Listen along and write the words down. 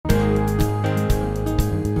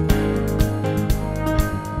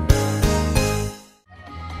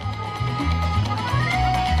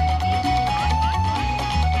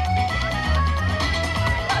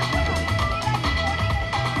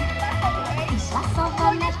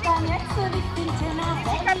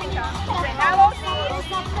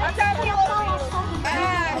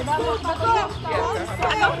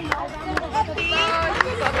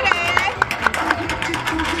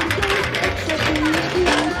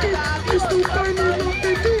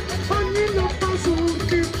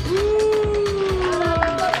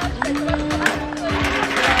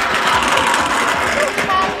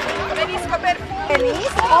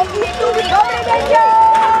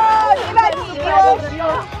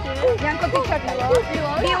Janko, ty čakaj.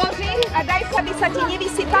 Vyloži a daj sa, by sa ti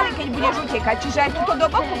nevysypali, keď budeš utekať. Čiže aj túto do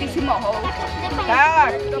boku by si mohol.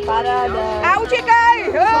 Tak. Paráda. A utekaj!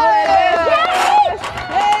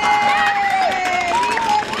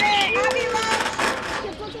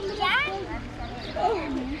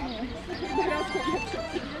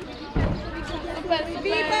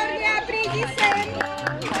 Výborne, a prídi sem.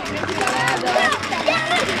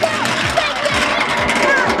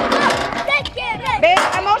 Bež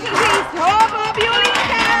a môžeš ísť. Hop, hop,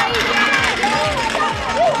 Julinka, ide!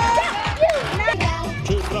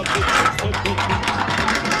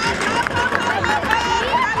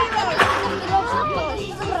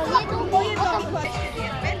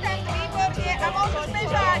 Výborne, a môžeš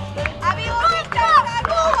bežať. A vyložiť tam, hop,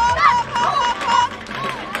 hop, hop, hop.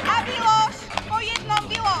 A vylož, po jednom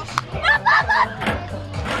vylož.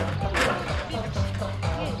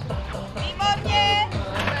 Výborne.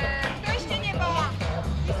 To ešte nebola.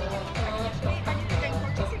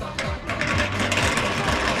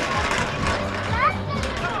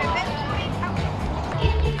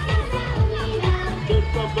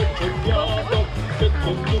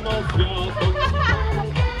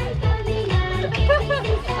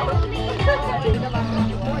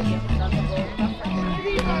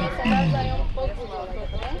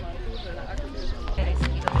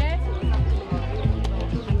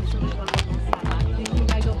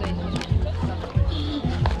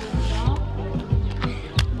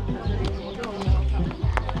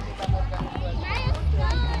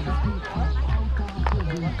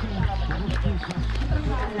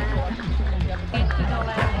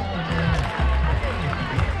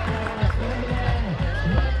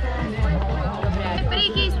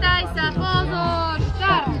 Prichystaj sa, pozor,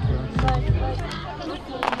 štart!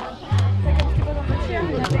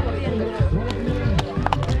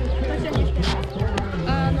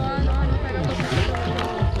 Áno,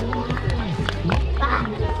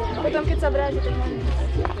 potom keď sa vráti, tak máme.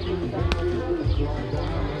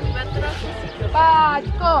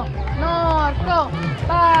 Páťko, Norko,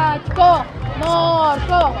 Páťko,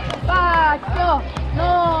 Norko, Páťko,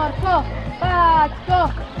 Norko, Páťko,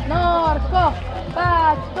 Norko,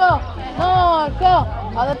 Páťko, Norko.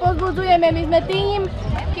 Ale pozbudzujeme, my sme tým.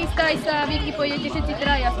 Chystaj sa, Viki, pôjdete všetci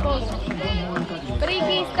traja spolu.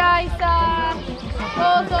 Prichystaj sa,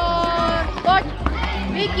 pozor, poď,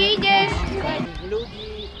 Viki, ideš.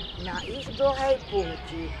 Ľudí na ich dlhej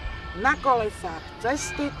púti. Na kolesách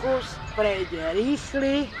cesty kus prejde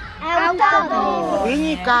rýchly autobus.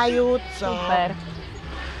 Vynikajúco. Super.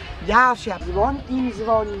 Ďalšia zvon im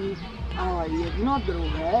zvoní, ale jedno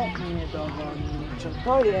druhé nedovoní. Čo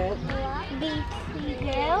to je?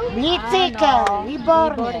 Bicykel. Bicykel,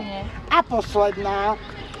 výborne. A posledná.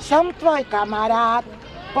 Som tvoj kamarát,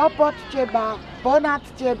 popod teba, ponad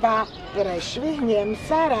teba, prešvihnem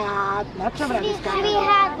sa rád. Na čom rady skákať?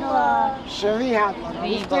 Švihadlo. Švihadlo. No,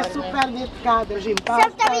 vy ste super, detská, držím pás.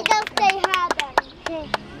 Som to videl v tej hádanke.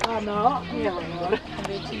 Áno, nehovor.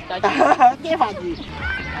 Nevadí.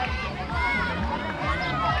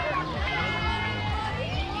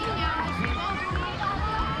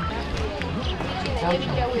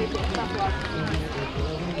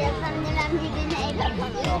 Ja som nemám nikdy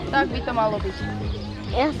nejlepšie. Tak by to malo byť.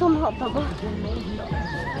 Ja som hotová.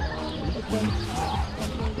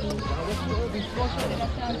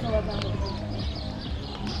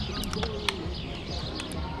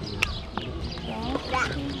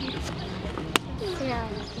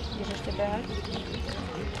 Ideš ešte behať?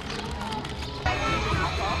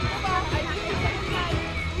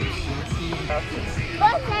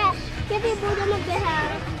 Bože, kedy budeme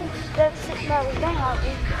behať? Tak si mám behať.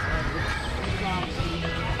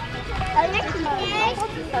 Ale nechceš?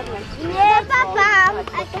 Nie, papa.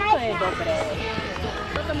 A to je dobré.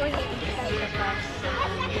 Toto môže byť papa.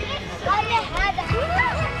 Poďme hádať.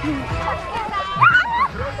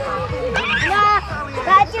 No,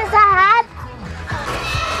 dáte sa hád?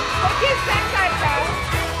 Poďte sem, Kajka.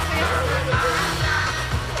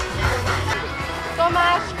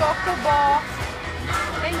 Tomáško, Kubo,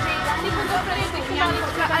 Benji, ty poď dopredu,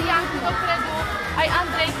 Malička a Janku dopredu, aj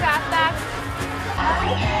Andrejka, tak.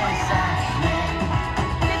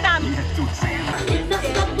 Ty tam. Jedna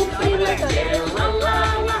stopu priletela,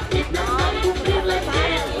 jedna stopu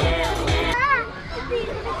priletela.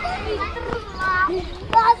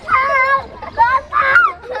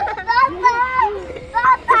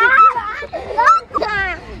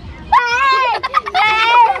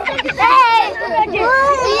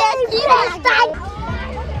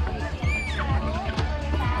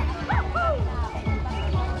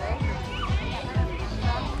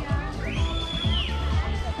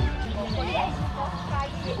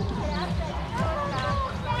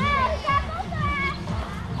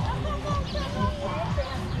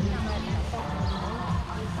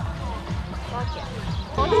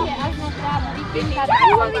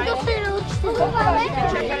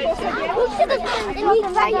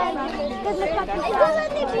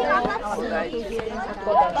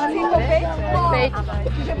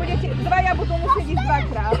 Čiže budete, dvaja budú musieť ísť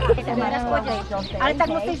dvakrát. Ale tak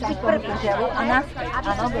musíš byť prvý, že?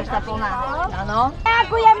 Áno, budeš tá plná. Áno.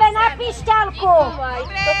 Reagujeme na pišťalku.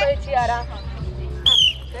 Toto je čiara.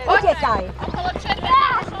 Utekaj.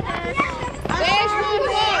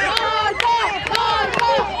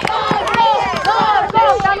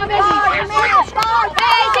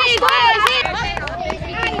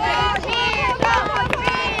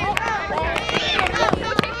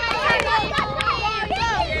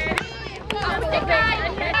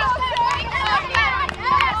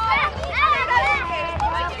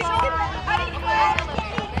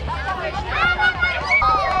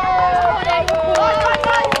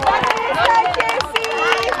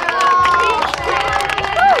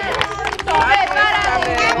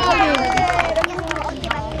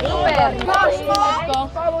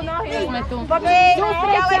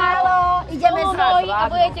 Zostrih ťalo, ideme zrazu. A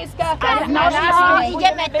budete skákať.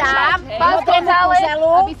 Ideme tam, modrému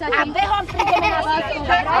kuželu a behom prídeme na späť.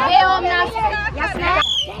 A behom na späť. Jasné?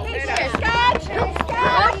 Skáč!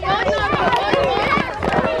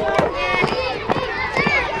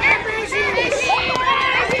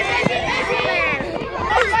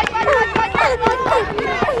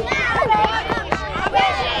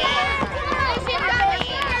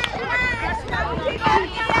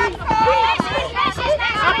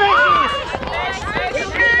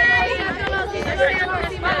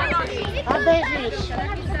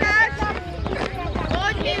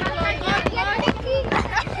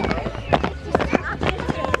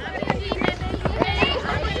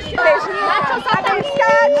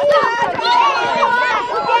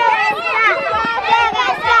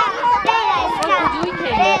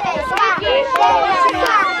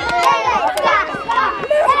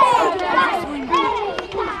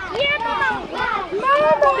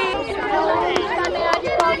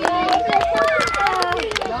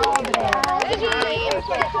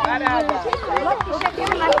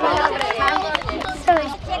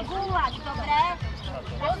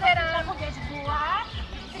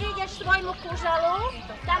 Prídeš svojmu kuželu,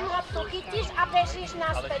 tam loptu chytíš a bežíš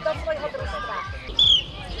naspäť do svojho družstva.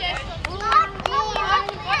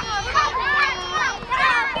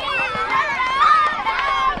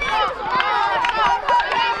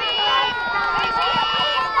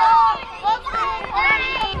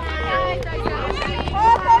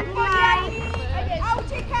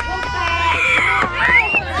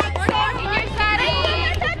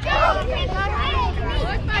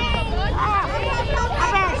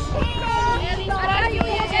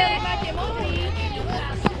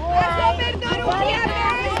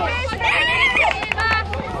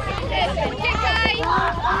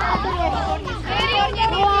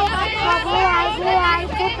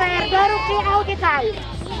 Super, do ruky a utekaj.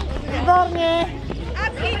 Výborne.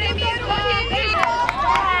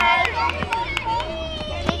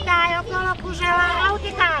 Chytaj okolo kužela a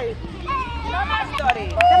utekaj.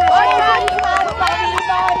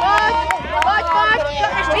 Poď.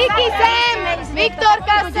 Vicky sem.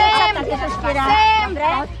 Viktorka sem. Sem.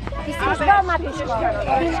 Ty si už doma, Piško.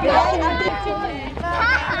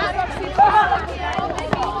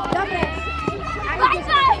 Dobre.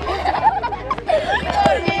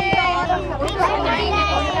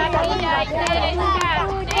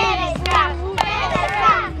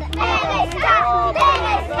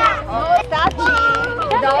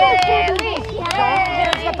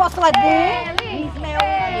 Sme poslední.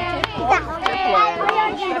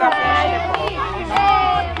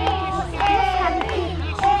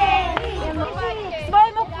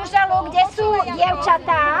 Svojmu kuželu, kde sú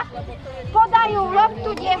dievčatá, podajú loptu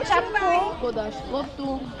dievčatku. Podáš loptu.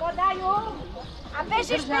 Podajú a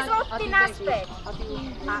bežíš bez lopty naspäť.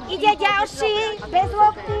 A ide ďalší bez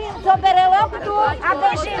lopty, zobere loptu a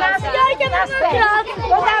beží naspäť.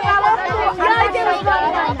 Podáva loptu a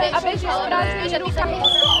A bežíš správne, že ty sa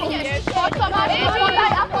ideš. Poď to máš,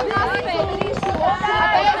 podaj a poď naspäť.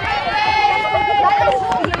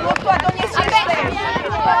 Loptu a donesieš sem.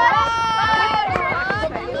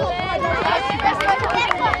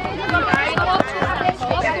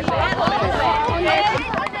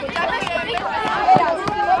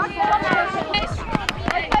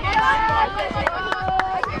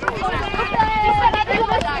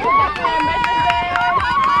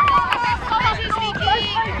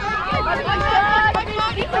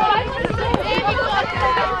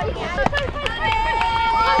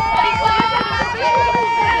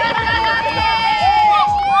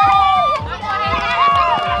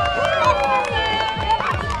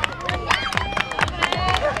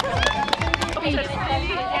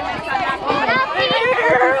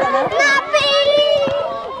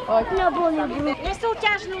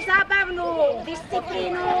 Nesúťažnú zábavnú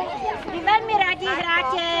disciplínu. Vy veľmi radi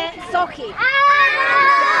hráte sochy.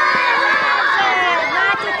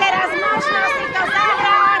 Máte teraz možnosť si to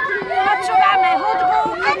zahrať, počúvame hudbu,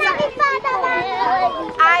 aj na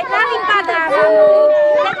vypadávanú.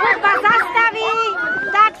 Keď hudba zastaví,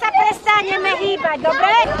 tak sa prestaneme hýbať,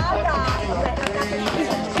 dobre?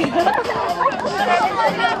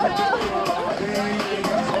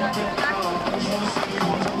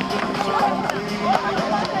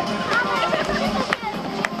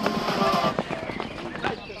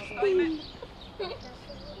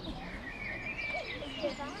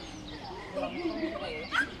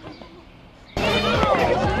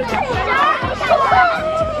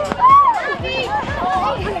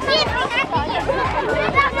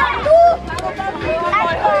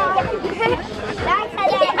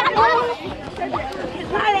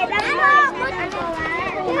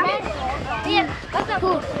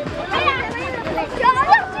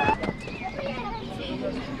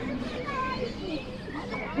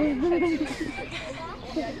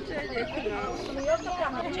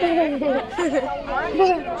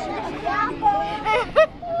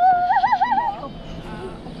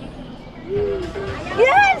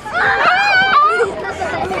 Yes!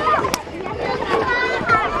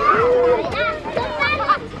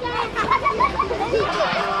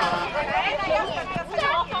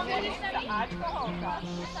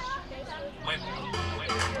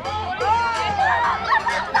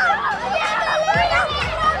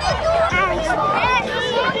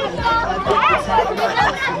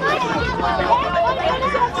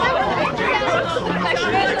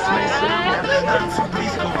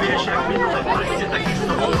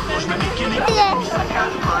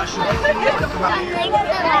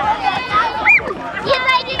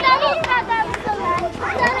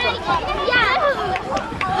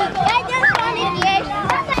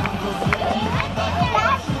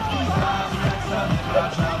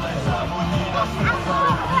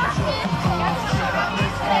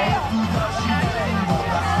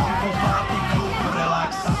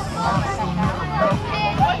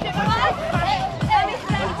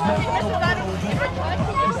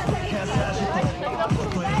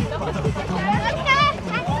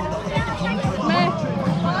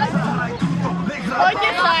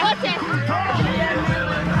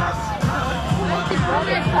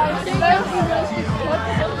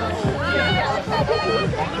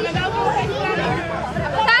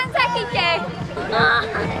 Tam sa chyťte!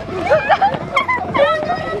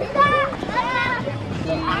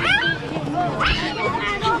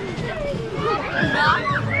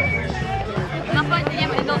 No poď,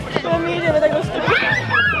 ideme do stredu. To my ideme tak do stredu.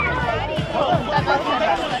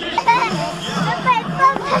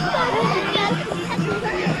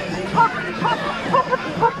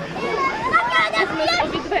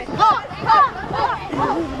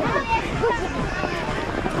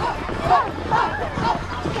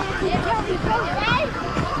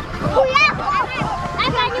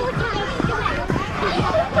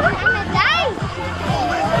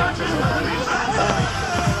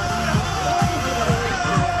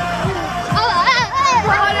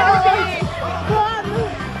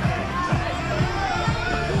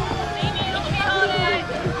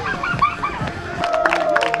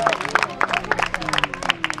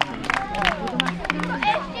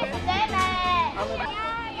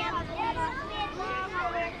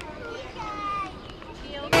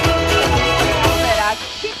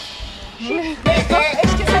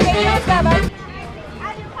 Ešte sa nerozdávať.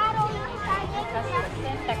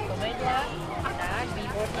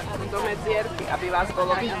 Do medzierky, aby vás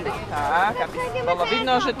bolo vidieť. Tak, aby bolo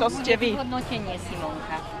vidno, že to ste vy. Hodnotenie,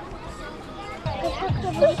 Simonka.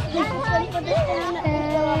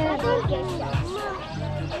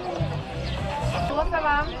 Kolo sa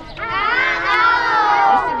vám?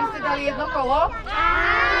 Ešte by ste dali jedno kolo?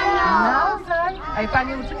 Naozaj? Aj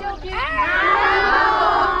pani učiteľky?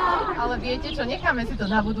 Ale viete čo, necháme si to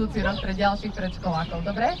na budúci rok pre ďalších predškolákov,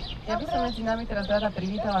 dobre? Ja by som medzi nami teraz rada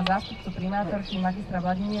privítala zástupcu primátorky magistra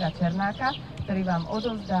Vladimíra Černáka, ktorý vám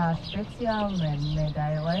odovzdá špeciálne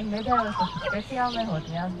medaile. Medaile sú špeciálneho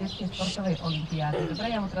dňa z detskej športovej olympiády. Dobre,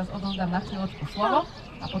 ja mu teraz odovzdám na chvíľočku slovo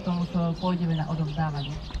a potom už pôjdeme na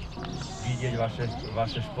odovzdávanie. Vidieť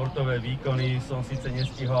vaše športové výkony som síce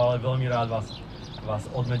nestihol, ale veľmi rád vás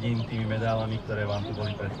odmedím tými medailami, ktoré vám tu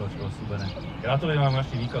boli pred chvíľočkou slúbené. Gratulujem vám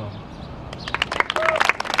vašim výkonom.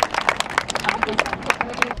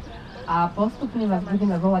 A postupne vás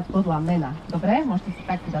budeme volať podľa mena. Dobre? Môžete si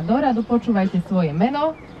takto dať do radu, počúvajte svoje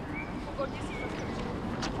meno.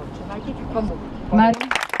 Počúvajte komu? Mari.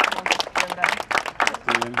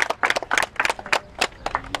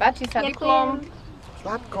 Páči sa diplom.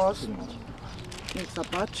 Sladkosť. Nech sa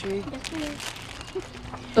páči.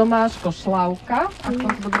 Tomáško Šlavka, ak som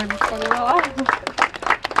to dobre vyspovedovala.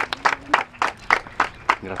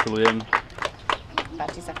 Gratulujem.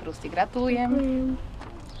 Páči sa Chrusti, gratulujem.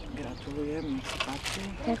 Gratulujem, nech sa páči.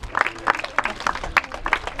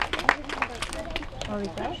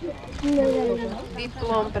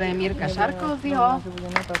 Diplom pre Mirka Šarkózyho.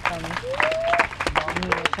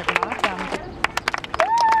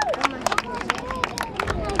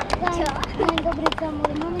 Dobrý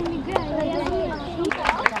kamory, mami mi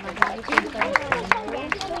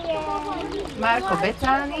Marko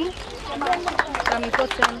Becány. Tam je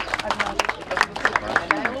počem.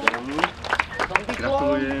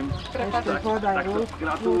 Gratulujem. Ešte podaj ruku.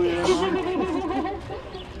 Gratulujem.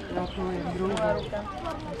 Gratulujem, druhá.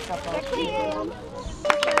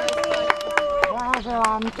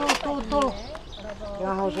 Blahoželám, tu.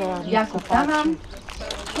 Blahoželám, nech sa Jakub Taman.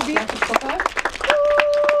 páči. Jakub Taman.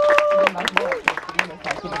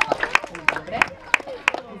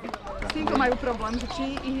 S týmto majú problém, že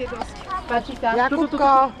či ich je dosť. Páči sa.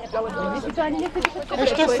 Jakubko, Vy si to ani nechcete všetko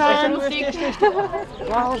ešte sem.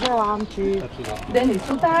 Blahoželám ti. Denis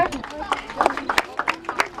Suták.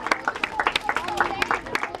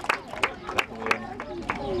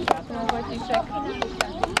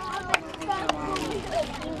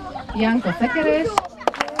 Janko Sekereš.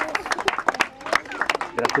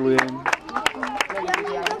 Gratulujem.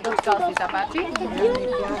 Dočkal si sa, páči.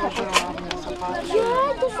 Blahoželám, nech sa páči.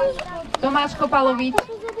 Tomáš Kopalovič.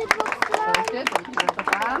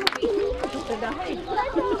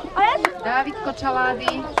 Dávidko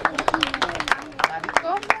Čalády.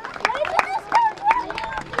 Dávidko.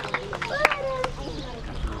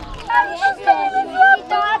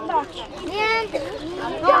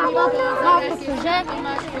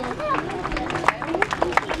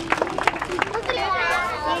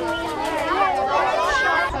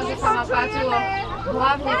 Že sa ma páčilo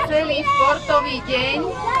hlavne celý športový deň.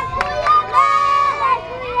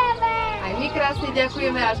 Aj my krásne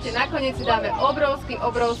ďakujeme a ešte nakoniec si dáme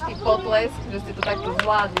obrovský potlesk, že ste to takto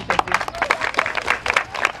zvládli všetci.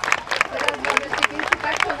 Teraz vám ešte, keď si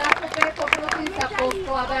takto na kope, poprosím sa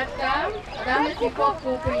poskladať tam a dáme si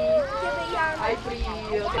fotku aj pri...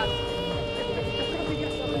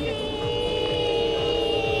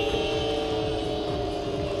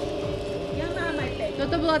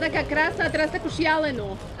 Toto bola taká krásna a teraz takú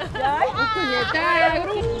šialenú. Úplne tak.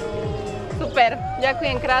 Super,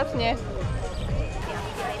 ďakujem krásne.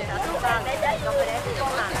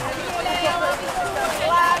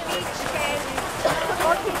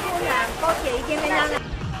 Ideme na